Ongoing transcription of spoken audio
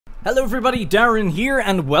Hello everybody, Darren here,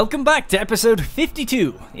 and welcome back to episode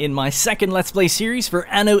 52 in my second Let's Play series for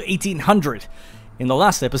Anno 1800. In the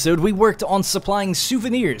last episode, we worked on supplying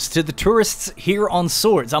souvenirs to the tourists here on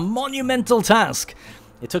Swords, a monumental task.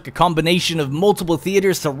 It took a combination of multiple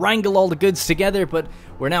theaters to wrangle all the goods together, but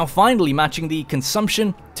we're now finally matching the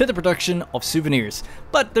consumption to the production of souvenirs.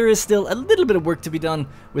 But there is still a little bit of work to be done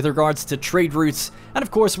with regards to trade routes, and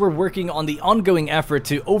of course we're working on the ongoing effort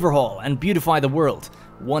to overhaul and beautify the world,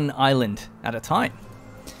 one island at a time.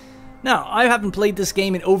 Now, I haven't played this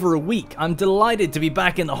game in over a week. I'm delighted to be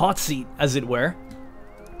back in the hot seat, as it were.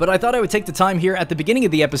 But I thought I would take the time here at the beginning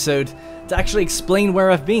of the episode to actually explain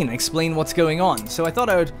where I've been, explain what's going on. So I thought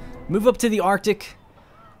I would move up to the Arctic,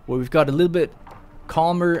 where we've got a little bit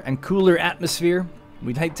calmer and cooler atmosphere.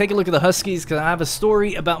 We'd take a look at the Huskies, because I have a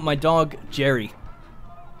story about my dog, Jerry.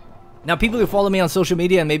 Now, people who follow me on social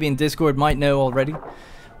media and maybe in Discord might know already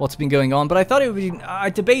what's been going on, but I thought it would be... I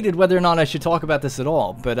debated whether or not I should talk about this at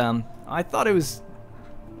all, but I thought it was...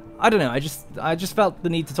 I don't know, I just felt the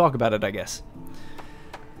need to talk about it, I guess.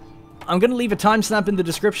 I'm going to leave a timestamp in the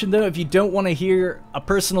description, though, if you don't want to hear a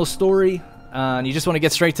personal story and you just want to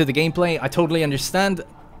get straight to the gameplay. I totally understand.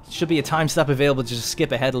 Should be a timestamp available to just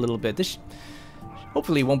skip ahead a little bit. This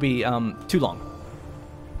hopefully won't be too long.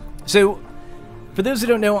 So, for those who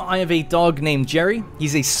don't know, I have a dog named Jerry.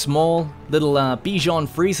 He's a small little Bichon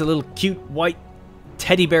Frise, a little cute white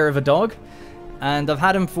teddy bear of a dog. And I've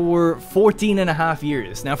had him for 14 and a half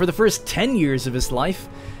years. Now, for the first 10 years of his life,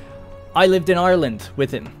 I lived in Ireland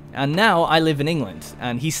with him. And now I live in England,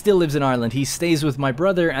 and he still lives in Ireland. He stays with my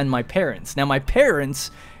brother and my parents. Now, my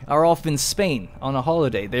parents are off in Spain on a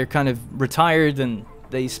holiday. They're kind of retired, and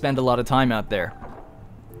they spend a lot of time out there.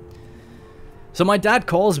 So my dad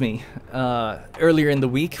calls me earlier in the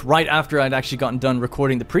week, right after I'd actually gotten done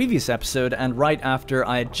recording the previous episode, and right after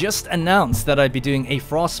I had just announced that I'd be doing a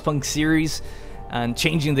Frostpunk series and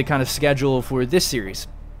changing the kind of schedule for this series.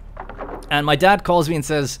 And my dad calls me and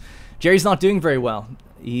says, Jerry's not doing very well.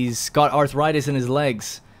 He's got arthritis in his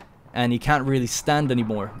legs, and he can't really stand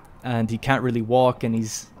anymore, and he can't really walk, and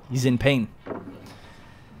he's in pain.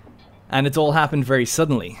 And it's all happened very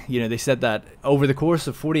suddenly. You know, they said that over the course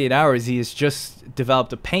of 48 hours, he has just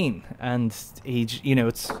developed a pain, and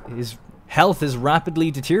his health has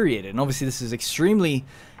rapidly deteriorated. And obviously, this is extremely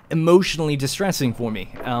emotionally distressing for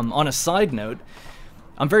me. On a side note,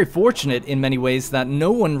 I'm very fortunate in many ways that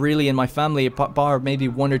no one really in my family, bar maybe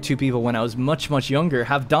one or two people when I was much, much younger,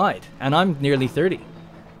 have died. And I'm nearly 30.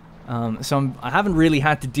 So I haven't really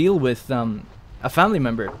had to deal with a family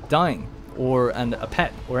member dying, or a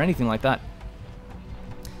pet, or anything like that.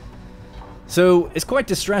 So it's quite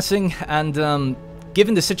distressing, and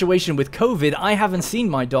given the situation with COVID, I haven't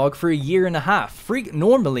seen my dog for a year and a half.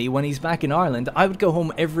 Normally, when he's back in Ireland, I would go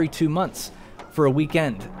home every 2 months for a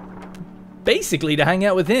weekend, basically to hang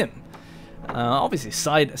out with him. Obviously,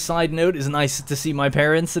 side note, is nice to see my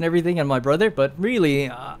parents and everything, and my brother, but really,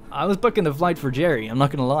 I was booking the flight for Jerry, I'm not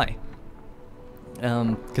gonna lie,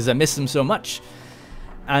 because I miss him so much.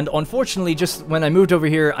 And unfortunately, just when I moved over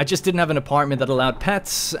here, I just didn't have an apartment that allowed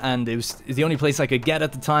pets, and it was the only place I could get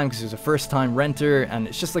at the time because it was a first-time renter, and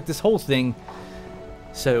it's just like this whole thing.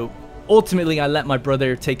 So ultimately, I let my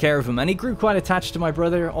brother take care of him, and he grew quite attached to my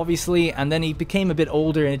brother, obviously, and then he became a bit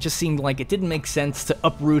older, and it just seemed like it didn't make sense to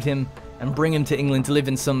uproot him and bring him to England to live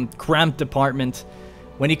in some cramped apartment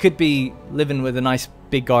when he could be living with a nice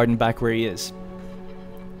big garden back where he is.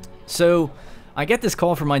 So I get this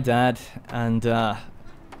call from my dad, and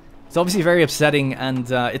it's obviously very upsetting, and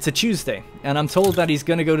it's a Tuesday, and I'm told that he's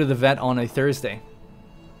going to go to the vet on a Thursday.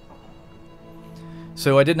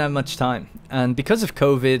 So I didn't have much time, and because of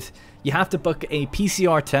COVID, you have to book a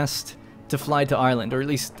PCR test to fly to Ireland, or at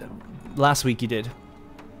least last week you did.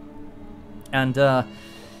 And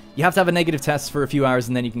you have to have a negative test for a few hours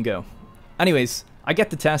and then you can go. Anyways, I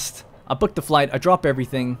get the test, I book the flight, I drop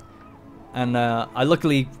everything, and I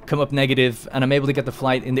luckily come up negative, and I'm able to get the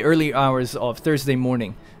flight in the early hours of Thursday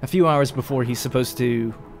morning, a few hours before he's supposed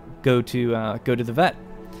to go to the vet.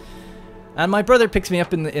 And my brother picks me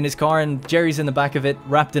up in his car, and Jerry's in the back of it,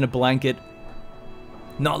 wrapped in a blanket.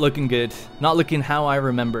 Not looking good. Not looking how I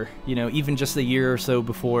remember. You know, even just a year or so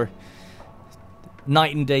before.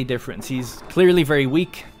 Night and day difference. He's clearly very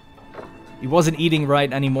weak. He wasn't eating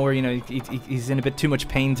right anymore. You know, he's in a bit too much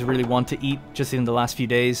pain to really want to eat just in the last few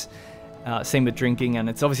days. Same with drinking, and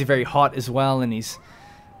it's obviously very hot as well, and he's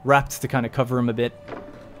wrapped to kind of cover him a bit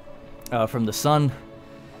from the sun.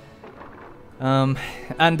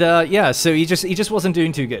 Yeah, so he just wasn't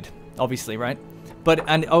doing too good, obviously, right?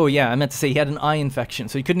 And oh yeah, I meant to say he had an eye infection,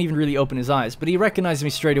 so he couldn't even really open his eyes, but he recognized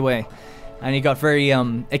me straight away, and he got very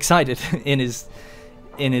excited in his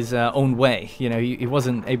in his own way. You know, he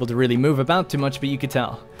wasn't able to really move about too much, but you could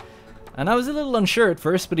tell. And I was a little unsure at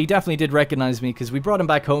first, but he definitely did recognize me because we brought him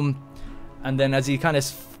back home. And then as he kind of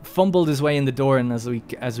fumbled his way in the door, and as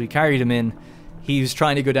we carried him in, he was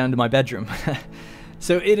trying to go down to my bedroom.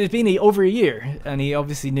 So it had been over a year, and he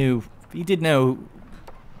obviously did know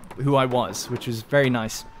who I was, which was very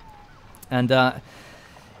nice. And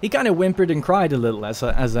he kind of whimpered and cried a little as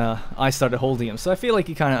I started holding him. So I feel like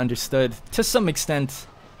he kind of understood. To some extent,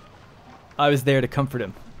 I was there to comfort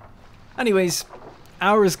him. Anyways,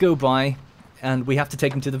 hours go by, and we have to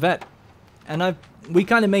take him to the vet. And we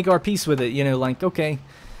kind of make our peace with it, you know, like, okay,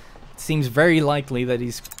 it seems very likely that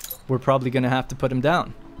we're probably going to have to put him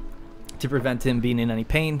down to prevent him being in any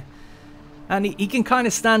pain. And he can kind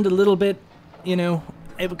of stand a little bit, you know,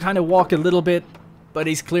 it would kind of walk a little bit, but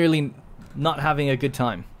he's clearly not having a good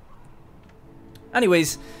time.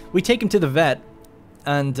 Anyways, we take him to the vet,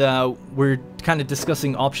 and we're kind of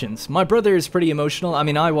discussing options. My brother is pretty emotional. I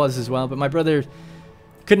mean, I was as well, but my brother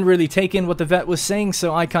couldn't really take in what the vet was saying,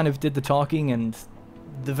 so I kind of did the talking, and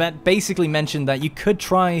the vet basically mentioned that you could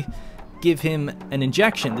try give him an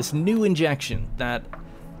injection, this new injection that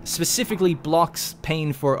specifically blocks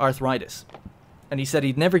pain for arthritis. And he said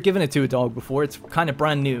he'd never given it to a dog before. It's kind of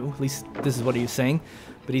brand new, at least this is what he was saying.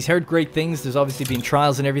 But he's heard great things. There's obviously been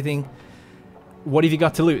trials and everything. What have you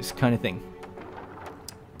got to lose, kind of thing.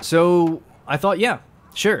 So I thought, yeah,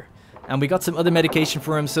 sure. And we got some other medication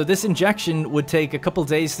for him. So this injection would take a couple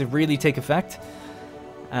days to really take effect.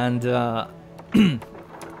 And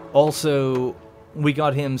also, we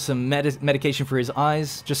got him some medication for his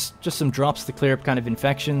eyes. Just some drops to clear up kind of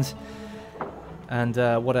infections. And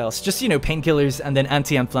what else? Just, you know, painkillers and then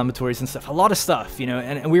anti-inflammatories and stuff. A lot of stuff, you know.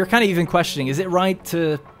 And we were kind of even questioning, is it right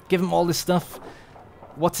to give him all this stuff?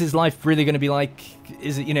 What's his life really going to be like?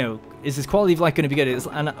 Is it, you know, is his quality of life going to be good?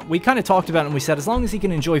 And we kind of talked about it, and we said as long as he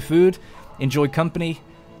can enjoy food, enjoy company,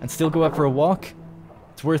 and still go out for a walk,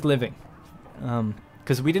 it's worth living.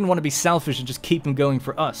 Because we didn't want to be selfish and just keep him going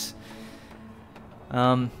for us.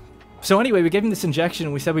 So anyway, we gave him this injection,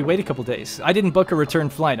 and we said we'd wait a couple days. I didn't book a return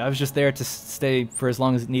flight. I was just there to stay for as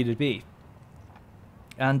long as it needed to be.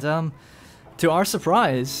 And to our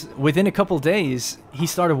surprise, within a couple days, he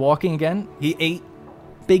started walking again. He ate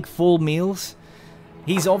big full meals.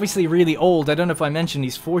 He's obviously really old. I don't know if I mentioned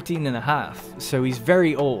he's 14 and a half, so he's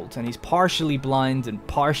very old, and he's partially blind and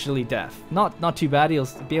partially deaf. Not too bad. He'll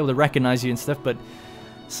be able to recognize you and stuff, but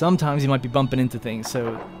sometimes he might be bumping into things,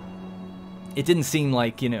 so it didn't seem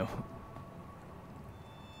like, you know,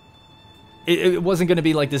 it wasn't going to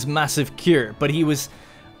be like this massive cure, but he was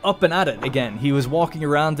up and at it again. He was walking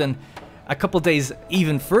around, and a couple days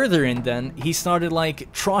even further in then, he started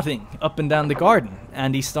like trotting up and down the garden,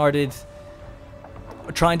 and he started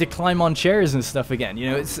trying to climb on chairs and stuff again. You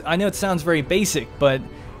know, I know it sounds very basic, but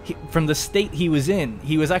from the state he was in,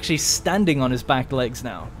 he was actually standing on his back legs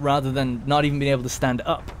now, rather than not even being able to stand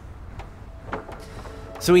up.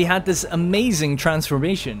 So he had this amazing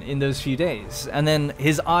transformation in those few days, and then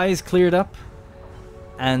his eyes cleared up,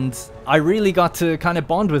 and I really got to kind of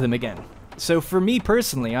bond with him again. So for me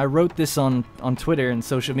personally, I wrote this on Twitter and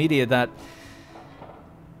social media that,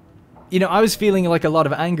 you know, I was feeling like a lot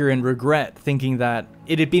of anger and regret, thinking that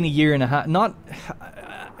it had been a year and a half, not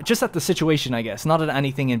just at the situation, I guess, not at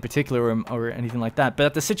anything in particular or anything like that, but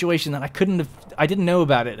at the situation that I didn't know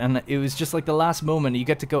about it, and it was just like the last moment.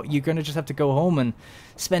 You're gonna just have to go home and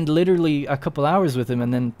spend literally a couple hours with him,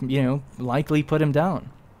 and then, you know, likely put him down.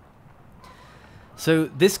 So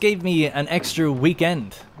this gave me an extra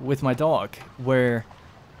weekend with my dog, where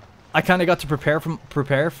I kind of got to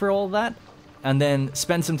prepare for all that, and then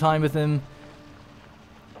spend some time with him.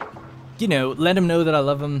 You know, let him know that I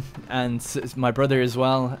love him, and my brother as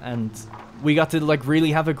well, and we got to like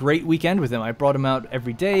really have a great weekend with him. I brought him out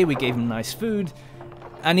every day, we gave him nice food,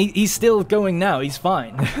 and he's still going now, he's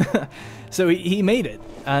fine. So he made it,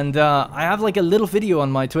 and I have like a little video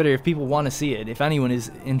on my Twitter if people want to see it, if anyone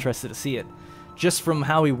is interested to see it, just from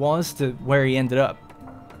how he was to where he ended up.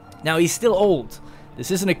 Now, he's still old.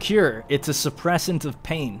 This isn't a cure, it's a suppressant of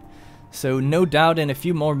pain. So no doubt in a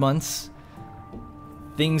few more months,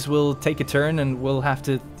 things will take a turn, and we'll have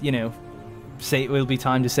to, you know, say it will be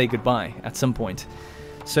time to say goodbye at some point.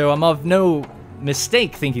 So I'm of no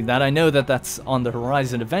mistake thinking that. I know that that's on the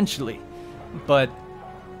horizon eventually. But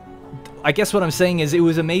I guess what I'm saying is it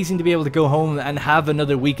was amazing to be able to go home and have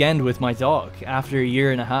another weekend with my dog after a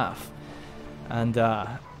year and a half. And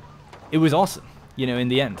it was awesome, you know, in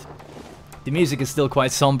the end. The music is still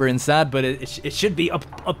quite somber and sad, but it should be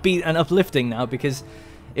upbeat and uplifting now, because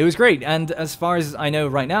it was great. And as far as I know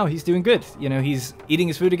right now, he's doing good. You know, he's eating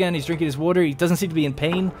his food again, he's drinking his water, he doesn't seem to be in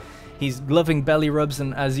pain. He's loving belly rubs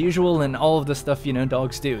and as usual, and all of the stuff, you know,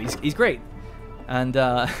 dogs do. He's great. And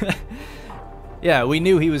yeah, we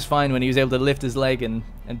knew he was fine when he was able to lift his leg and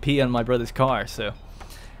pee on my brother's car. So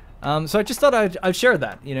so I just thought I'd share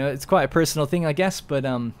that. You know, it's quite a personal thing, I guess, but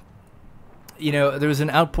you know, there was an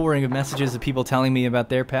outpouring of messages of people telling me about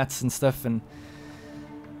their pets and stuff, and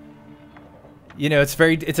you know, it's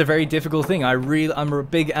a very difficult thing. I'm a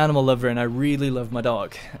big animal lover, and I really love my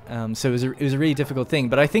dog. So it was a really difficult thing.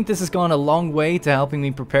 But I think this has gone a long way to helping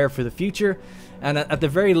me prepare for the future. And at the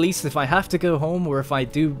very least, if I have to go home, or if I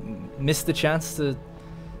do miss the chance to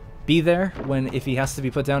be there if he has to be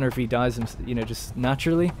put down, or if he dies, you know, just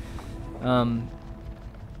naturally,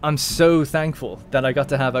 I'm so thankful that I got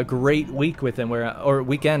to have a great week with him, or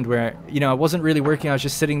weekend where, you know, I wasn't really working. I was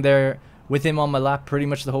just sitting there with him on my lap pretty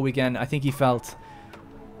much the whole weekend. I think he felt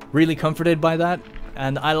really comforted by that,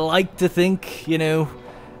 and I like to think, you know,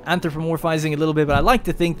 anthropomorphizing a little bit, but I like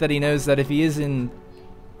to think that he knows that if he is in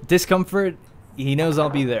discomfort, he knows I'll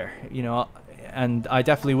be there, you know, and I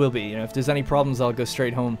definitely will be. You know, if there's any problems, I'll go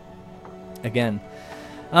straight home again.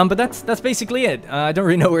 But that's basically it. I don't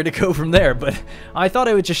really know where to go from there, but I thought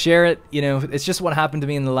I would just share it. You know, it's just what happened to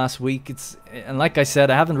me in the last week. And like I said,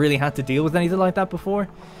 I haven't really had to deal with anything like that before.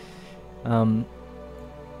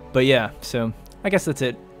 But yeah, so I guess that's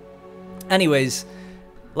it. Anyways,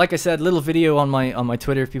 like I said, little video on my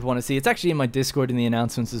Twitter if people want to see. It's actually in my Discord in the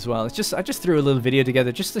announcements as well. I just threw a little video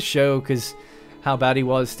together just to show how bad he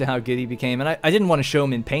was to how good he became. And I didn't want to show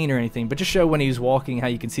him in pain or anything, but just show when he was walking how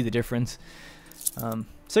you can see the difference.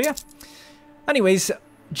 So yeah. Anyways,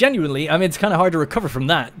 genuinely, I mean, it's kind of hard to recover from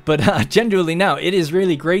that, but genuinely now, it is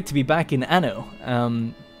really great to be back in Anno.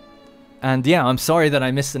 And yeah, I'm sorry that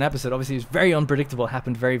I missed an episode. Obviously, it was very unpredictable. It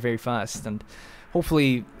happened very, very fast. And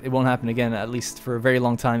hopefully, it won't happen again, at least for a very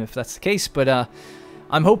long time, if that's the case. But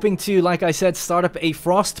I'm hoping to, like I said, start up a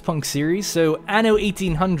Frostpunk series. So Anno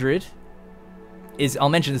 1800 is... I'll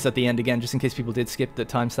mention this at the end again, just in case people did skip the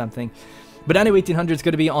timestamp thing. But Anno 1800 is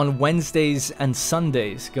going to be on Wednesdays and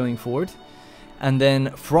Sundays going forward. And then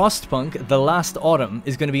Frostpunk, The Last Autumn,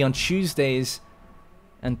 is going to be on Tuesdays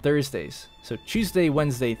and Thursdays. So Tuesday,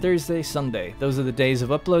 Wednesday, Thursday, Sunday. Those are the days of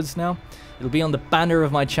uploads now. It'll be on the banner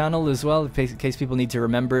of my channel as well, in case people need to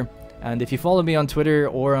remember. And if you follow me on Twitter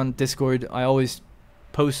or on Discord, I always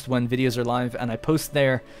post when videos are live, and I post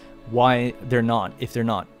there why they're not, if they're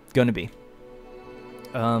not going to be.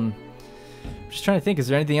 Just trying to think, is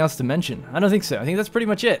there anything else to mention? I don't think so. I think that's pretty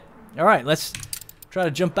much it. Alright, let's try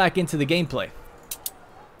to jump back into the gameplay.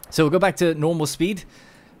 So we'll go back to normal speed.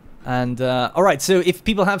 And, alright, so if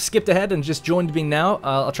people have skipped ahead and just joined me now,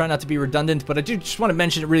 I'll try not to be redundant, but I do just want to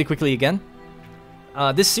mention it really quickly again.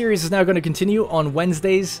 This series is now going to continue on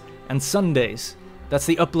Wednesdays and Sundays. That's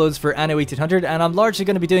the uploads for Anno 1800, and I'm largely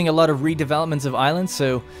going to be doing a lot of redevelopments of islands,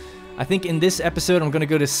 so I think in this episode I'm going to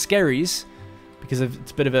go to Skerries, because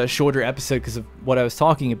it's a bit of a shorter episode because of what I was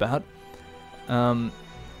talking about. I'm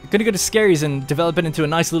going to go to Skerries and develop it into a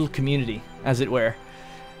nice little community, as it were.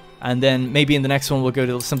 And then maybe in the next one we'll go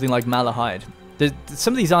to something like Malahide.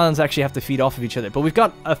 Some of these islands actually have to feed off of each other, but we've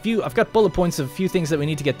got a few. I've got bullet points of a few things that we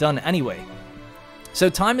need to get done anyway. So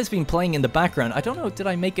time has been playing in the background. I don't know, did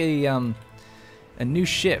I make a new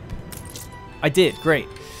ship? I did, great.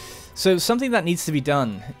 So something that needs to be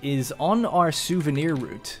done is on our souvenir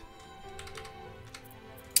route.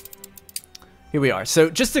 Here we are. So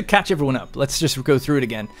just to catch everyone up, let's just go through it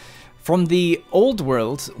again. From the old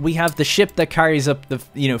world, we have the ship that carries up the,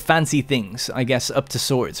 you know, fancy things, I guess, up to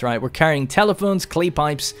swords, right? We're carrying telephones, clay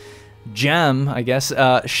pipes, jam, I guess,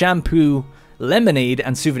 shampoo, lemonade,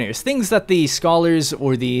 and souvenirs. Things that the scholars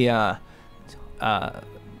or the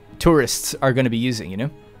tourists are going to be using, you know?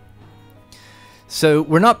 So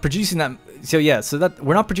we're not producing that. So yeah, so that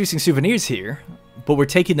we're not producing souvenirs here, but we're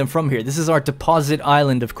taking them from here. This is our deposit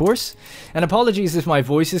island, of course. And apologies if my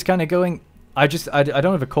voice is kind of going. I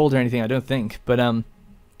don't have a cold or anything, I don't think, but I'm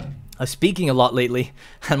speaking a lot lately,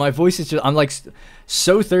 and my voice is just, I'm like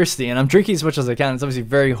so thirsty, and I'm drinking as much as I can. It's obviously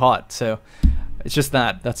very hot, so it's just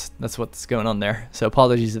that's what's going on there. So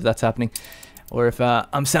apologies if that's happening, or if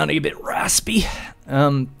I'm sounding a bit raspy.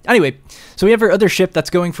 Anyway, so we have our other ship that's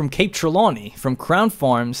going from Cape Trelawney, from Crown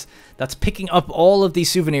Farms, that's picking up all of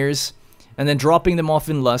these souvenirs and then dropping them off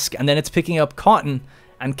in Lusk, and then it's picking up cotton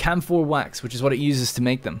and camphor wax, which is what it uses to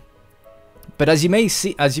make them. But as you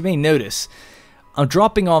may notice, I'm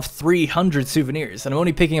dropping off 300 souvenirs, and I'm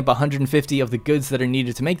only picking up 150 of the goods that are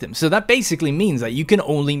needed to make them. So that basically means that you can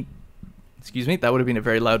only, excuse me, that would have been a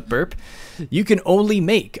very loud burp. You can only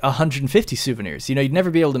make 150 souvenirs. You know, you'd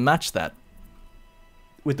never be able to match that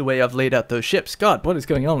with the way I've laid out those ships. God, what is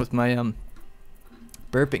going on with my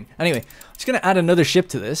burping? Anyway, I'm just going to add another ship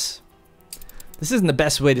to this. This isn't the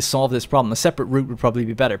best way to solve this problem. A separate route would probably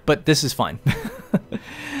be better, but this is fine.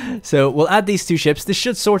 So we'll add these 2 ships. This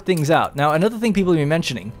should sort things out. Now, another thing people have been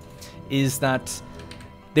mentioning is that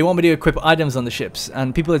they want me to equip items on the ships,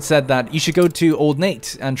 and people had said that you should go to Old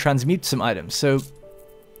Nate and transmute some items. So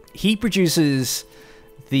he produces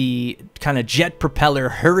the kind of jet propeller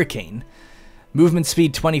Hurricane. Movement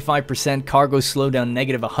speed 25%, cargo slowdown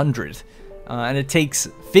 -100. And it takes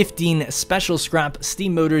 15 special scrap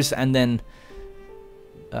steam motors and then,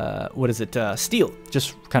 what is it, steel.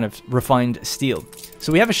 Just kind of refined steel.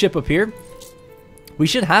 So we have a ship up here. We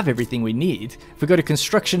should have everything we need. If we go to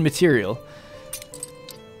construction material,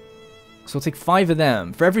 so we'll take 5 of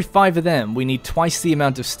them. For every 5 of them, we need twice the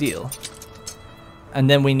amount of steel. And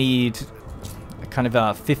then we need a kind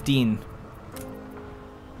of 15.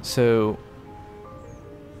 So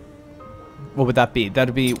what would that be? That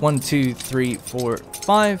would be 1, 2, 3, 4,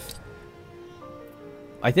 5.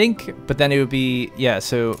 I think. But then it would be, yeah,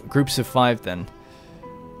 so groups of 5 then.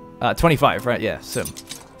 25, right? Yeah, so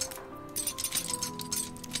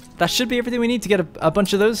that should be everything we need to get a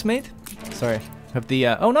bunch of those made. Sorry. Have the,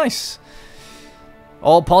 oh, nice.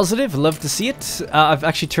 All positive. Love to see it. I've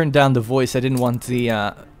actually turned down the voice. I didn't want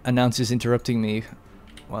the announcers interrupting me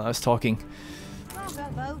while I was talking.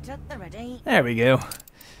 There we go.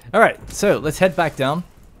 Alright, so let's head back down.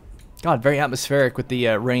 God, very atmospheric with the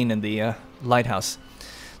rain and the lighthouse.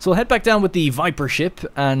 So we'll head back down with the Viper ship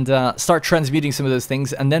and start transmuting some of those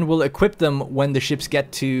things, and then we'll equip them when the ships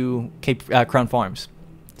get to Cape Crown Farms.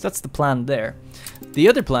 So that's the plan there. The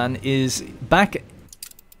other plan is back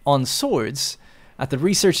on swords at the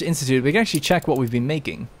Research Institute. We can actually check what we've been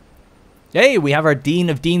making. Hey, we have our Dean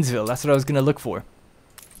of Deansville. That's what I was going to look for.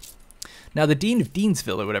 Now, the Dean of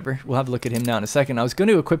Deansville, or whatever, we'll have a look at him now in a second. I was going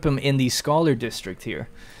to equip him in the Scholar District here.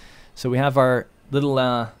 So we have our little,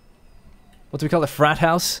 what do we call it, frat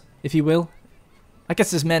house, if you will. I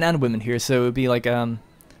guess there's men and women here, so it would be like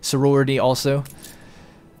sorority also.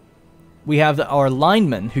 We have our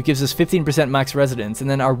lineman, who gives us 15% max residence, and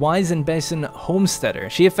then our Weizenbasin homesteader.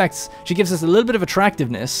 She gives us a little bit of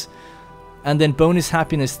attractiveness, and then bonus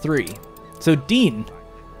happiness 3. So Dean,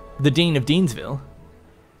 the Dean of Deansville,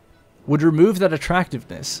 would remove that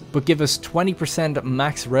attractiveness, but give us 20%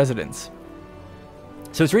 max residence.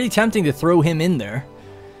 So it's really tempting to throw him in there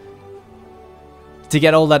to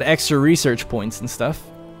get all that extra research points and stuff.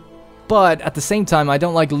 But at the same time, I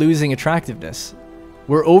don't like losing attractiveness.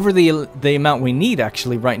 We're over the amount we need,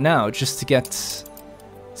 actually, right now, just to get... It's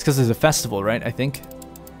because there's a festival, right, I think?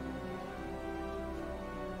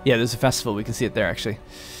 Yeah, there's a festival. We can see it there, actually.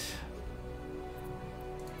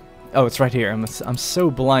 Oh, it's right here. I'm so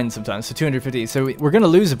blind sometimes. So 250. So we're going to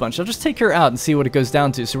lose a bunch. I'll just take her out and see what it goes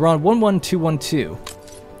down to. So we're on 11212.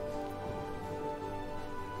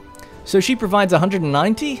 So she provides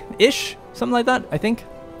 190-ish? Something like that, I think.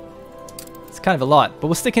 It's kind of a lot, but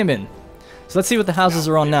we'll stick him in. So let's see what the houses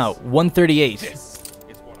are on now. 138.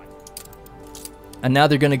 And now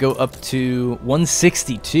they're going to go up to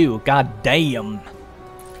 162. God damn.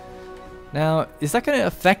 Now, is that going to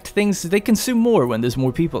affect things? Do they consume more when there's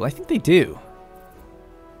more people? I think they do.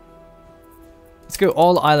 Let's go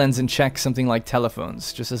all islands and check something like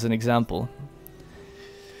telephones, just as an example.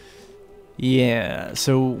 Yeah,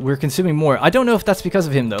 so we're consuming more. I don't know if that's because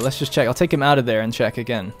of him, though. Let's just check. I'll take him out of there and check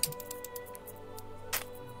again.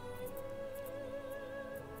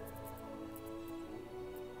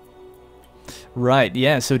 Right,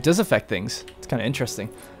 yeah, so it does affect things. It's kind of interesting.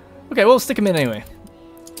 Okay, well, we'll stick him in anyway.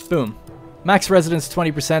 Boom. Max residence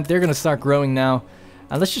 20%. They're going to start growing now.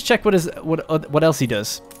 And let's just check what else he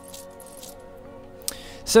does.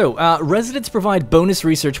 So, residents provide bonus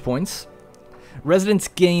research points. Residents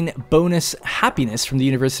gain bonus happiness from the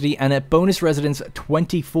university, and at bonus residence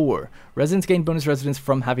 24. Residents gain bonus residence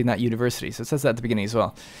from having that university. So it says that at the beginning as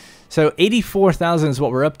well. So 84,000 is what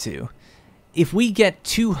we're up to. If we get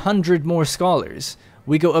 200 more scholars,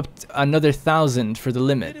 we go up another 1,000 for the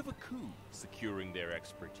limit.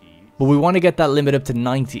 But we want to get that limit up to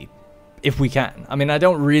 90, if we can. I mean, I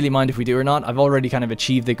don't really mind if we do or not. I've already kind of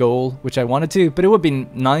achieved the goal, which I wanted to, but it would be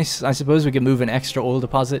nice. I suppose we could move an extra oil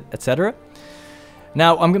deposit, etc.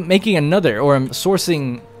 Now, I'm making another, or I'm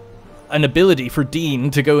sourcing an ability for Dean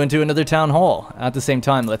to go into another town hall at the same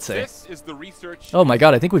time, let's say. This is the research. Oh my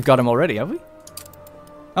god, I think we've got him already, have we?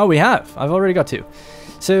 Oh, we have. I've already got 2.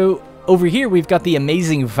 So, over here, we've got the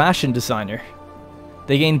amazing fashion designer.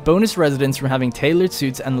 They gain bonus residence from having tailored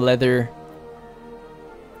suits and leather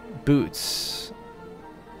boots.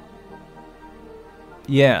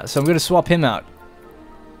 Yeah, so I'm going to swap him out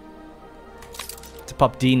to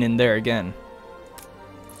pop Dean in there again.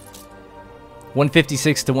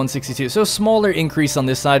 156 to 162. So a smaller increase on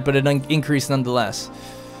this side, but an increase nonetheless.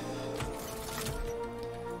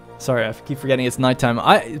 Sorry, I keep forgetting it's nighttime.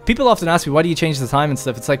 People often ask me, why do you change the time and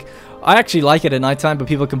stuff? It's like, I actually like it at nighttime, but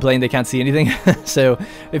people complain they can't see anything. So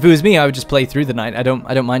if it was me, I would just play through the night. I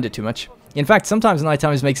don't mind it too much. In fact, sometimes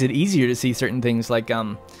nighttime makes it easier to see certain things like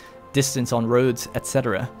distance on roads,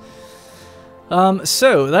 etc.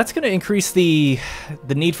 So that's going to increase the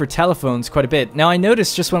need for telephones quite a bit. Now I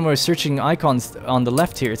noticed just when we were searching icons on the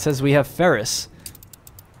left here, it says we have Ferris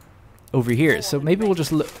over here. So maybe we'll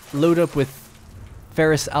just load up with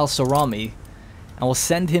Ferris Al-Sarami, and we'll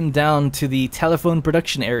send him down to the telephone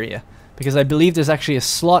production area, because I believe there's actually a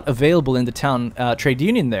slot available in the town trade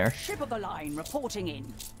union there. Ship of the line reporting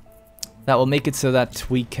in. That will make it so that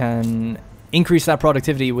we can increase that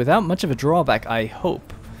productivity without much of a drawback, I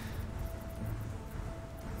hope.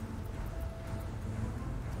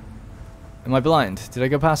 Am I blind? Did I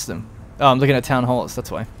go past him? Oh, I'm looking at town halls, that's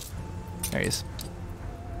why. There he is.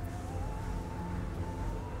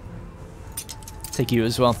 Take you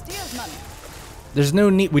as well. There's no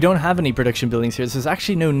need, we don't have any production buildings here, so there's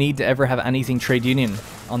actually no need to ever have anything trade union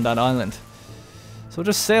on that island. So we'll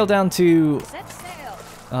just sail down to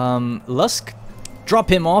Lusk, drop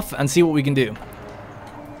him off, and see what we can do.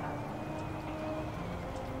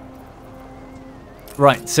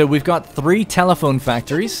 Right, so we've got 3 telephone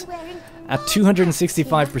factories at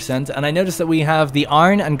 265%, and I noticed that we have the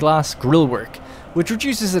iron and glass grill work, which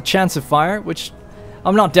reduces the chance of fire, which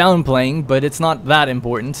I'm not downplaying, but it's not that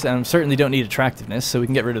important, and certainly don't need attractiveness, so we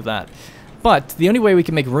can get rid of that. But the only way we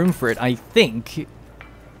can make room for it, I think,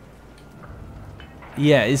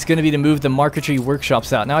 yeah, is going to be to move the marquetry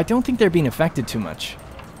workshops out. Now, I don't think they're being affected too much.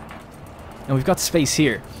 And we've got space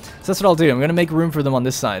here. So that's what I'll do. I'm going to make room for them on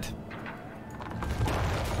this side.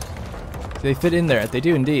 Do they fit in there? They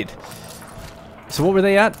do indeed. So what were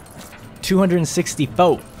they at?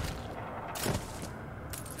 264.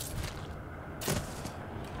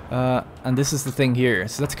 And this is the thing here.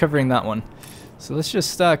 So that's covering that one. So let's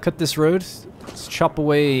just cut this road. Let's chop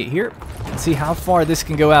away here. And see how far this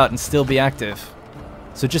can go out and still be active.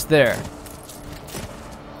 So just there.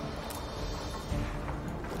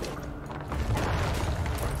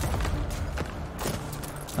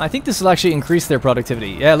 I think this will actually increase their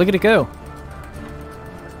productivity. Yeah, look at it go.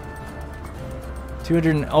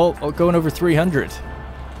 200, oh, going over 300.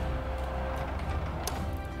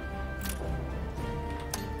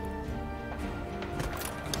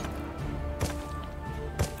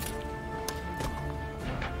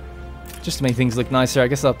 Just to make things look nicer, I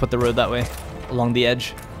guess I'll put the road that way, along the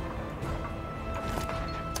edge.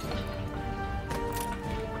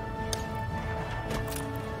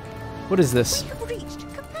 What is this?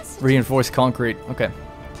 Reinforced concrete. Okay.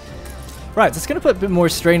 Right, so it's going to put a bit more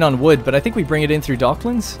strain on wood, but I think we bring it in through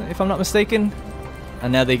Docklands, if I'm not mistaken.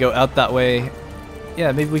 And now they go out that way.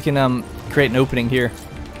 Yeah, maybe we can create an opening here.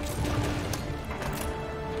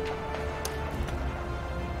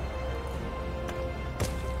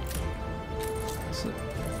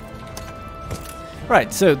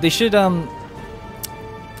 Right, so they should let's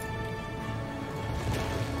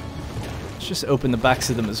just open the backs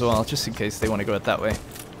of them as well, just in case they want to go out that way.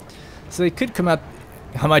 So they could come out,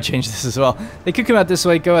 I might change this as well. They could come out this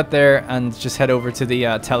way, go out there, and just head over to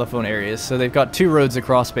the telephone areas. So they've got 2 roads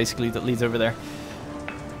across, basically, that leads over there.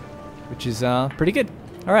 Which is pretty good.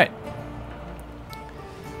 Alright.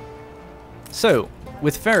 So,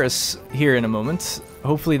 with Ferris here in a moment,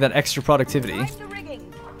 hopefully that extra productivity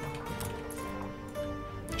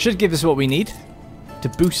should give us what we need to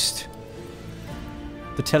boost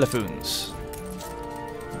the telephones.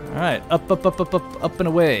 Alright, up and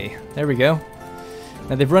away. There we go.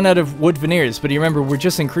 Now they've run out of wood veneers, but you remember we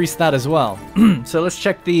just increased that as well. So let's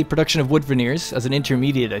check the production of wood veneers as an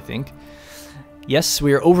intermediate, I think. Yes,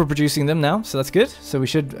 we are overproducing them now, so that's good. So we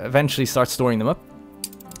should eventually start storing them up.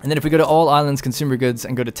 And then if we go to all islands, consumer goods,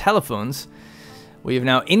 and go to telephones, we have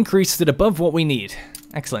now increased it above what we need.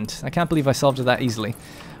 Excellent. I can't believe I solved it that easily.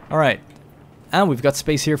 Alright, and we've got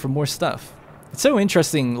space here for more stuff. It's so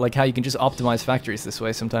interesting, like, how you can just optimize factories this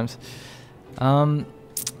way sometimes.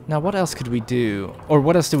 Now what else could we do? Or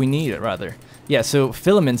what else do we need, rather? Yeah, so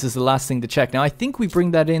filaments is the last thing to check. Now I think we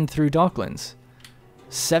bring that in through Docklands.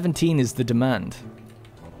 17 is the demand.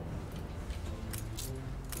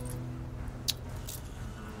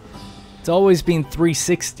 It's always been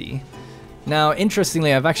 360. Now,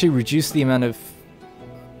 interestingly, I've actually reduced the amount of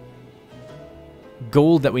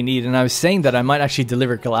gold that we need, and I was saying that I might actually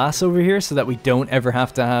deliver glass over here so that we don't ever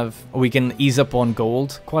have to have, or we can ease up on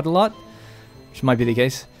gold quite a lot, which might be the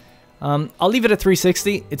case. I'll leave it at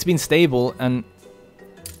 360. It's been stable, and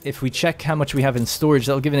if we check how much we have in storage,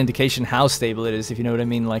 that'll give an indication how stable it is, if you know what I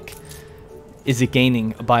mean. Like, is it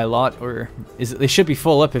gaining by a lot, or is it? It should be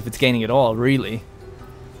full up if it's gaining at all, really.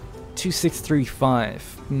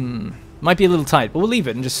 2635. Might be a little tight, but we'll leave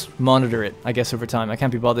it and just monitor it, I guess, over time. I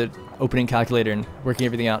can't be bothered opening calculator and working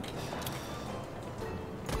everything out.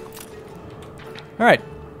 Alright.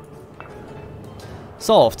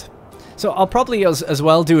 Solved. So I'll probably as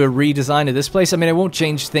well do a redesign of this place. I mean, I won't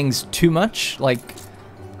change things too much. Like,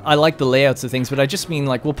 I like the layouts of things, but I just mean,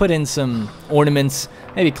 like, we'll put in some ornaments,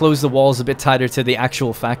 maybe close the walls a bit tighter to the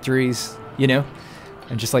actual factories, you know,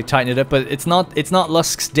 and just, like, tighten it up. But it's not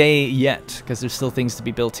Lusk's day yet, because there's still things to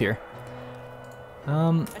be built here.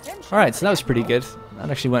 Alright, so that was pretty good.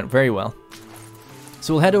 That actually went very well.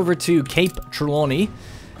 So we'll head over to Cape Trelawney.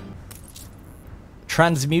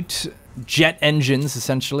 Transmute jet engines,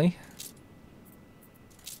 essentially,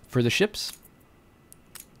 for the ships.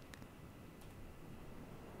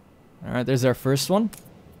 Alright, there's our first one.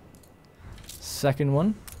 Second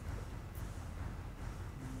one.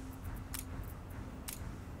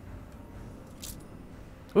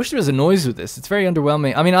 I wish there was a noise with this. It's very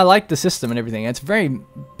underwhelming. I mean, I like the system and everything. It's a very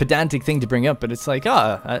pedantic thing to bring up, but it's like,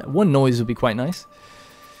 one noise would be quite nice.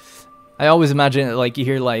 I always imagine it like you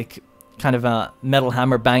hear like kind of a metal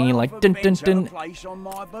hammer banging, like dun dun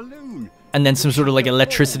dun, and then some sort of like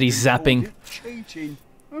electricity zapping.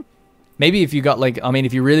 Maybe if you got like, I mean,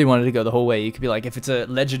 if you really wanted to go the whole way, you could be like, if it's a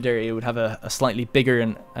legendary, it would have a slightly bigger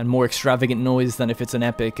and more extravagant noise than if it's an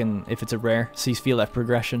epic and if it's a rare, so you feel that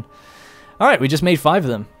progression. Alright, we just made 5 of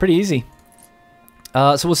them. Pretty easy.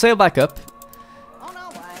 So we'll sail back up.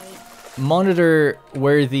 Monitor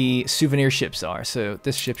where the souvenir ships are. So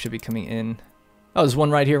this ship should be coming in. Oh, there's one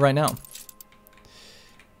right here right now.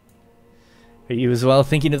 Are you as well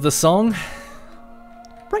thinking of the song?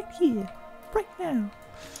 Right here, right now.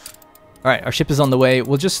 Alright, our ship is on the way.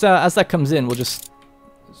 We'll just, as that comes in, we'll just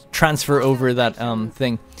transfer over that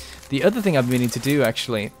thing. The other thing I've been meaning to do,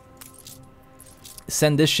 actually,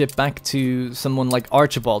 send this ship back to someone like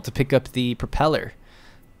Archibald to pick up the propeller.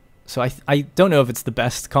 So I don't know if it's the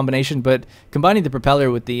best combination, but combining the propeller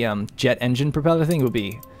with the jet engine propeller thing would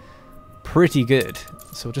be pretty good.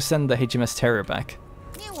 So we'll just send the HMS Terror back.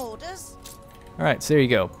 New orders. Alright, so there you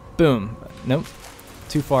go. Boom. Nope.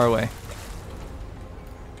 Too far away.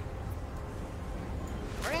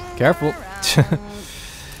 Careful.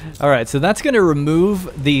 Alright, so that's going to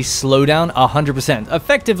remove the slowdown 100%.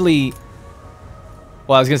 Effectively,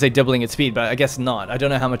 well, I was going to say doubling its speed, but I guess not. I don't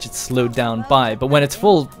know how much it's slowed down by, but when it's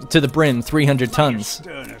full to the brim, 300 tons,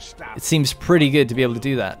 it seems pretty good to be able to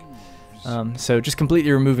do that. So just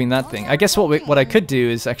completely removing that thing. I guess what I could do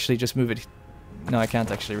is actually just move it. No, I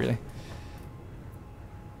can't actually, really.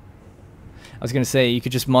 I was going to say, you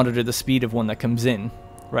could just monitor the speed of one that comes in.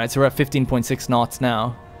 Right, so we're at 15.6 knots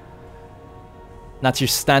now. That's your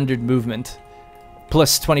standard movement.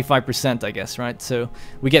 Plus 25%, I guess, right? So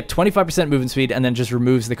we get 25% movement speed and then just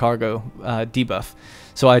removes the cargo debuff.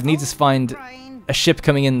 So I'd need to find a ship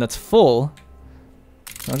coming in that's full.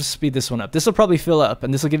 I'll just speed this one up. This will probably fill up,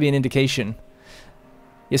 and this will give you an indication.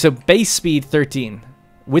 Yeah, so base speed 13.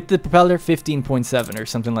 With the propeller, 15.7 or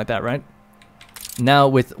something like that, right? Now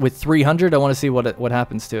with 300, I want to see what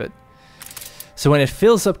happens to it. So when it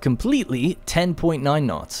fills up completely, 10.9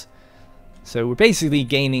 knots. So we're basically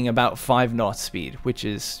gaining about 5 knots speed, which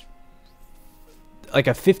is like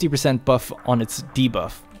a 50% buff on its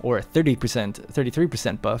debuff, or a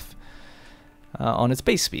 33% buff on its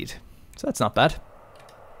base speed. So that's not bad.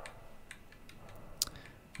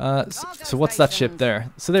 So what's that ship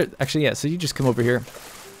there? So there, actually, yeah, so you just come over here.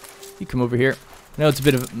 You come over here. I know it's a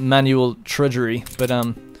bit of manual trudgery, but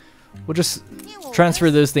we'll just transfer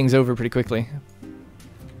those things over pretty quickly.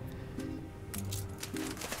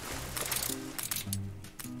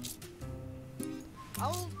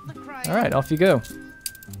 Alright, off you go.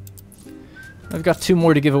 I've got 2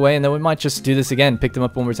 more to give away, and then we might just do this again, pick them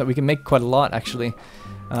up one more time. We can make quite a lot, actually,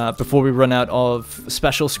 before we run out of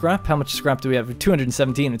special scrap. How much scrap do we have?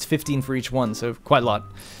 217. It's 15 for each one, so quite a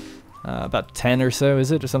lot. About 10 or so,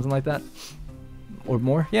 is it? Or something like that? Or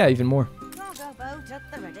more? Yeah, even more.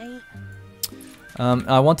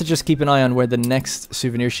 I want to just keep an eye on where the next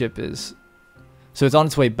souvenir ship is. So it's on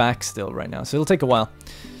its way back still right now, so it'll take a while.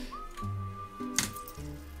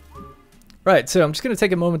 Right, so I'm just going to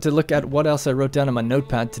take a moment to look at what else I wrote down on my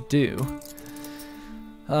notepad to do.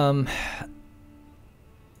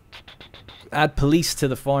 Add police to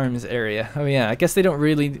the farms area. Oh yeah, I guess they don't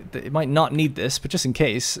really, they might not need this, but just in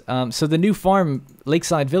case. So the new farm,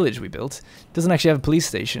 Lakeside Village we built, doesn't actually have a police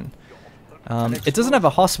station. It doesn't have a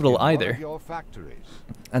hospital either.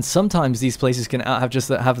 And sometimes these places can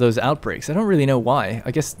have those outbreaks. I don't really know why.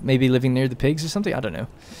 I guess maybe living near the pigs or something. I don't know.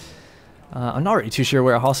 I'm not really too sure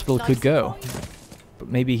where a hospital could go. But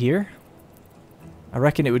maybe here? I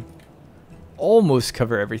reckon it would almost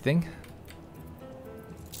cover everything.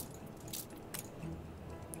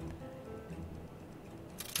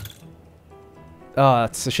 Oh,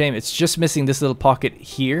 it's a shame. It's just missing this little pocket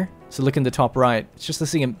here. So look in the top right. It's just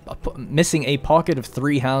missing a pocket of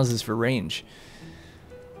 3 houses for range.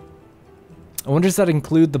 I wonder does that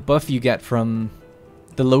include the buff you get from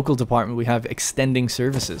the local department we have extending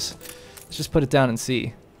services. Let's just put it down and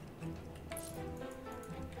see.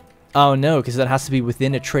 Oh no, because that has to be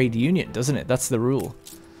within a trade union, doesn't it? That's the rule.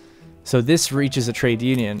 So this reaches a trade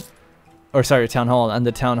union. Or sorry, a town hall. And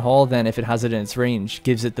the town hall then, if it has it in its range,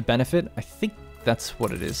 gives it the benefit. I think that's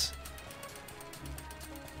what it is.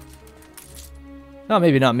 No,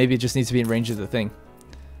 maybe not. Maybe it just needs to be in range of the thing.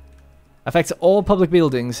 Affects all public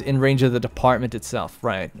buildings in range of the department itself.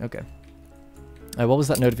 Right, okay. What was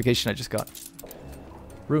that notification I just got?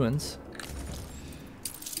 Ruins.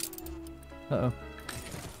 Uh-oh.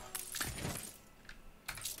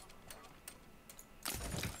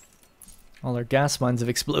 All our gas mines have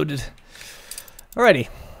exploded. Alrighty.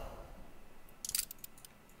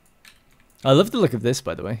 I love the look of this,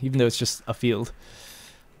 by the way, even though it's just a field.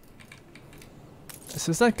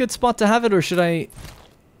 So is that a good spot to have it, or should I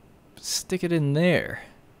stick it in there?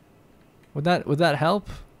 Would that help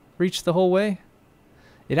reach the whole way?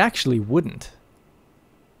 It actually wouldn't.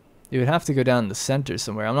 It would have to go down the center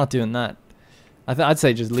somewhere. I'm not doing that. I'd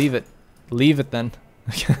say just leave it. Leave it then.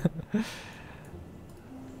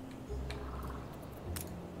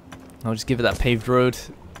 I'll just give it that paved road.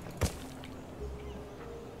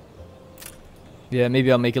 Yeah,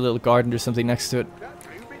 maybe I'll make a little garden or something next to it.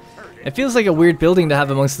 It feels like a weird building to have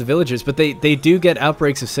amongst the villagers, but they do get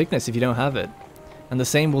outbreaks of sickness if you don't have it. And the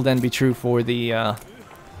same will then be true for the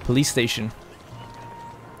police station.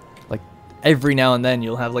 Like, every now and then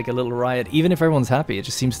you'll have like a little riot. Even if everyone's happy, it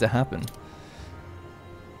just seems to happen.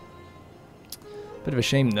 Bit of a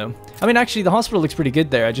shame though. I mean, actually the hospital looks pretty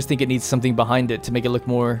good there. I just think it needs something behind it to make it look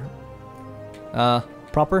more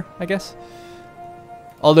proper, I guess.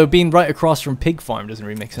 Although being right across from Pig Farm doesn't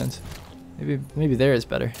really make sense. Maybe there is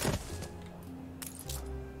better.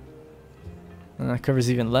 And that covers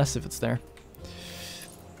even less if it's there.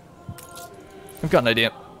 I've got an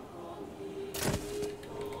idea.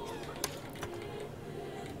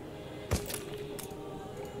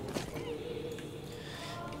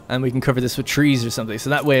 And we can cover this with trees or something. So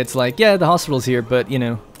that way it's like, yeah, the hospital's here, but, you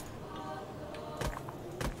know,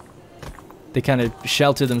 they kind of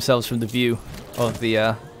shelter themselves from the view of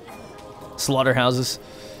the slaughterhouses.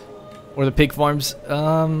 Or the pig farms.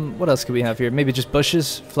 What else could we have here? Maybe just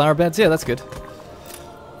bushes, flower beds. Yeah, that's good.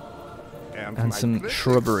 And some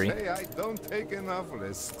shrubbery. I don't take enough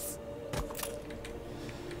risks.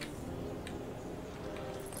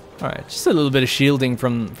 All right, just a little bit of shielding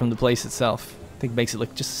from the place itself. I think it makes it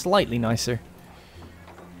look just slightly nicer.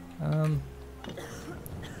 To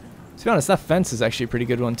be honest, that fence is actually a pretty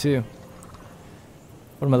good one too.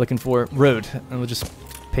 What am I looking for? Road, and we'll just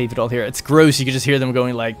pave it all here. It's gross. You can just hear them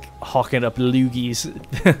going like hawking up loogies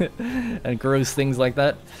and gross things like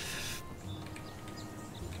that.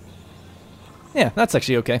 Yeah, that's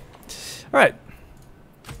actually okay. All right.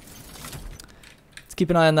 Let's keep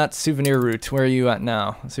an eye on that souvenir route. Where are you at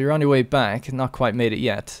now? So you're on your way back. Not quite made it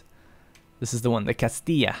yet. This is the one, the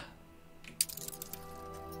Castilla.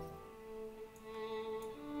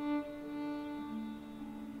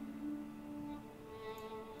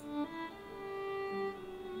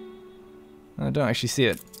 I don't actually see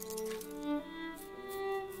it.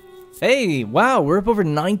 Hey, wow, we're up over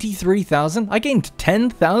 93,000. I gained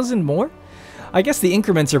 10,000 more? I guess the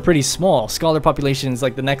increments are pretty small. Scholar population is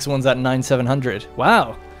like the next one's at 9,700.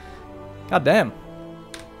 Wow. God damn.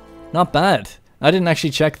 Not bad. I didn't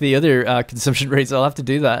actually check the other consumption rates. I'll have to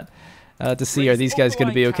do that to see are these guys going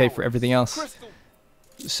to be okay for everything else.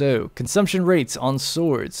 So, consumption rates on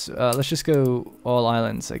swords. Let's just go all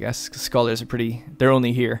islands, I guess. 'Cause scholars are pretty... They're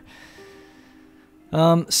only here.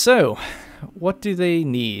 So, what do they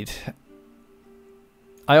need?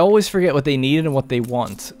 I always forget what they need and what they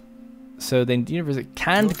want. So they need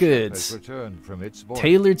canned goods,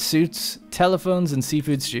 tailored suits, telephones, and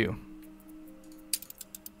seafood stew.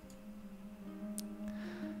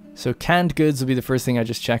 So canned goods will be the first thing I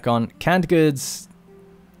just check on. Canned goods,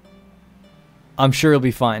 I'm sure it'll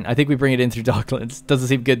be fine. I think we bring it in through Docklands. Doesn't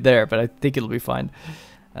seem good there, but I think it'll be fine.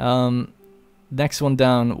 Next one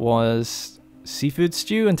down was Seafood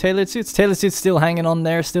stew and tailored suits. Tailored suits still hanging on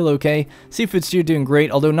there, still okay. Seafood stew doing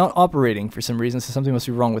great, although not operating for some reason, so something must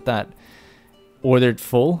be wrong with that. Or they're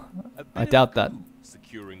full. I doubt that.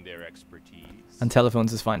 Securing their expertise. And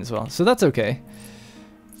telephones is fine as well, so that's okay.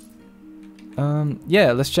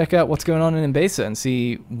 Yeah, let's check out what's going on in Mbesa and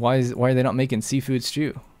see why are they not making seafood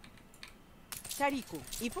stew. Tariku,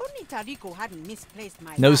 if only Tariku hadn't misplaced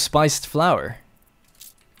my No map. spiced flour.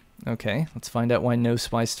 Okay, let's find out why no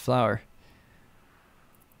spiced flour.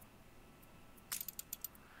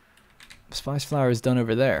 Spiced flour is done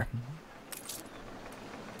over there.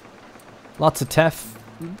 Lots of teff.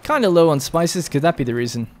 Kind of low on spices. Could that be the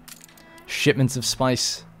reason? Shipments of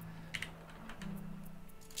spice.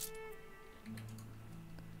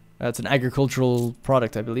 That's an agricultural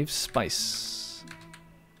product, I believe. Spice.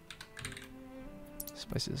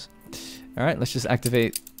 Spices. Alright, let's just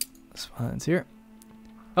activate silence here.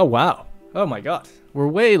 Oh, wow. Oh my god. We're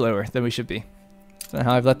way lower than we should be. Don't know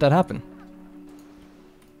how I've let that happen.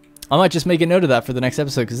 I might just make a note of that for the next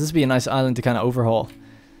episode, because this would be a nice island to kind of overhaul.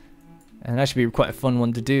 And that should be quite a fun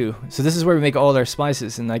one to do. So this is where we make all our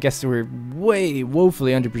spices, and I guess we're way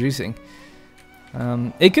woefully underproducing.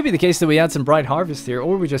 It could be the case that we add some bright harvest here,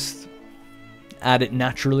 or we just add it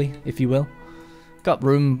naturally, if you will. Got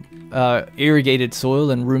room, irrigated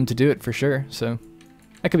soil and room to do it for sure, so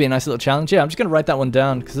that could be a nice little challenge. Yeah, I'm just going to write that one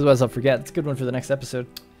down, because otherwise I'll forget. It's a good one for the next episode.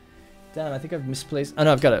 Damn, I think I've misplaced... Oh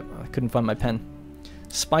no, I've got it. I couldn't find my pen.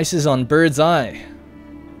 Spices on bird's eye.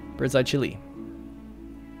 Bird's eye chili.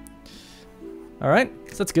 Alright,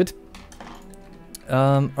 so that's good.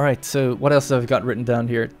 Alright, so what else have I got written down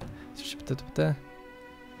here? I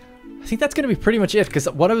think that's going to be pretty much it, because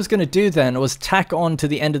what I was going to do then was tack on to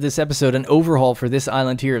the end of this episode an overhaul for this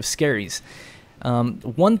island here of Scaries.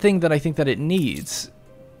 One thing that I think that it needs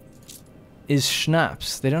is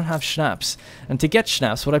schnapps. They don't have schnapps. And to get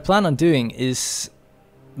schnapps, what I plan on doing is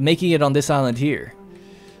making it on this island here.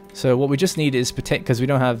 So what we just need is potato, because we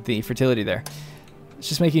don't have the fertility there. It's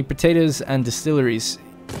just making potatoes and distilleries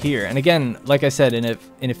here. And again, like I said,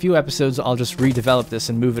 in a few episodes, I'll just redevelop this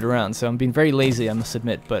and move it around. So I'm being very lazy, I must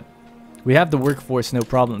admit, but we have the workforce, no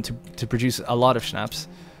problem, to produce a lot of schnapps.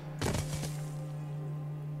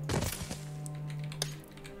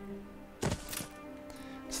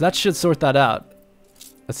 So that should sort that out.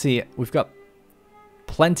 Let's see, we've got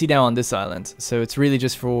plenty now on this island. So it's really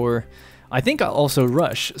just for, I think also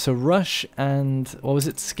Rush. So Rush and, what was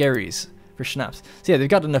it, Scaries for schnapps. So yeah, they've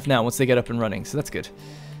got enough now once they get up and running, so that's good.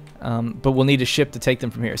 But we'll need a ship to take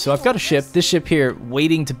them from here. So I've got a ship, this ship here,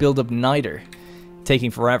 waiting to build up niter,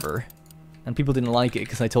 taking forever. And people didn't like it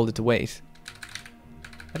because I told it to wait.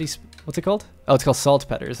 How do you, what's it called? Oh, it's called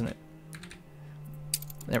saltpeter, isn't it?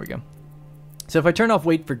 There we go. So if I turn off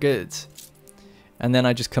wait for goods, and then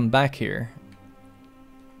I just come back here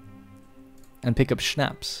and pick up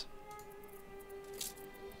schnapps.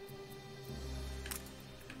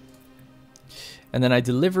 And then I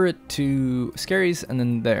deliver it to Scaries and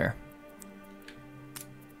then there.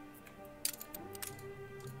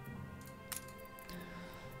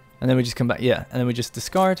 And then we just come back, yeah, and then we just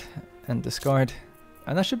discard and discard,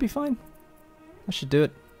 and that should be fine. That should do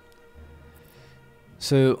it.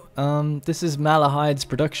 So, this is Malahide's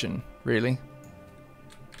production, really.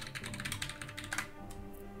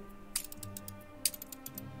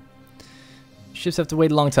 Ships have to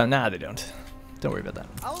wait a long time. Nah, they don't. Don't worry about that.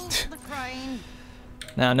 Oh, the crane.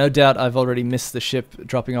 Now, no doubt I've already missed the ship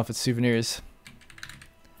dropping off its souvenirs.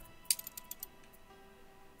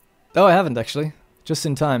 Oh, I haven't, actually. Just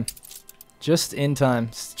in time. Just in time.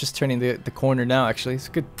 It's just turning the corner now, actually. It's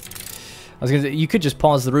good. I was gonna say, you could just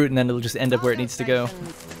pause the route and then it'll just end up where it needs to go.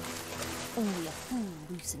 Only a fool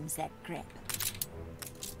loosens that grip.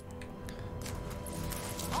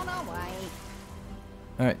 On our way.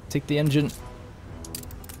 Alright, take the engine.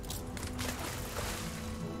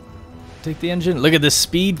 Take the engine. Look at the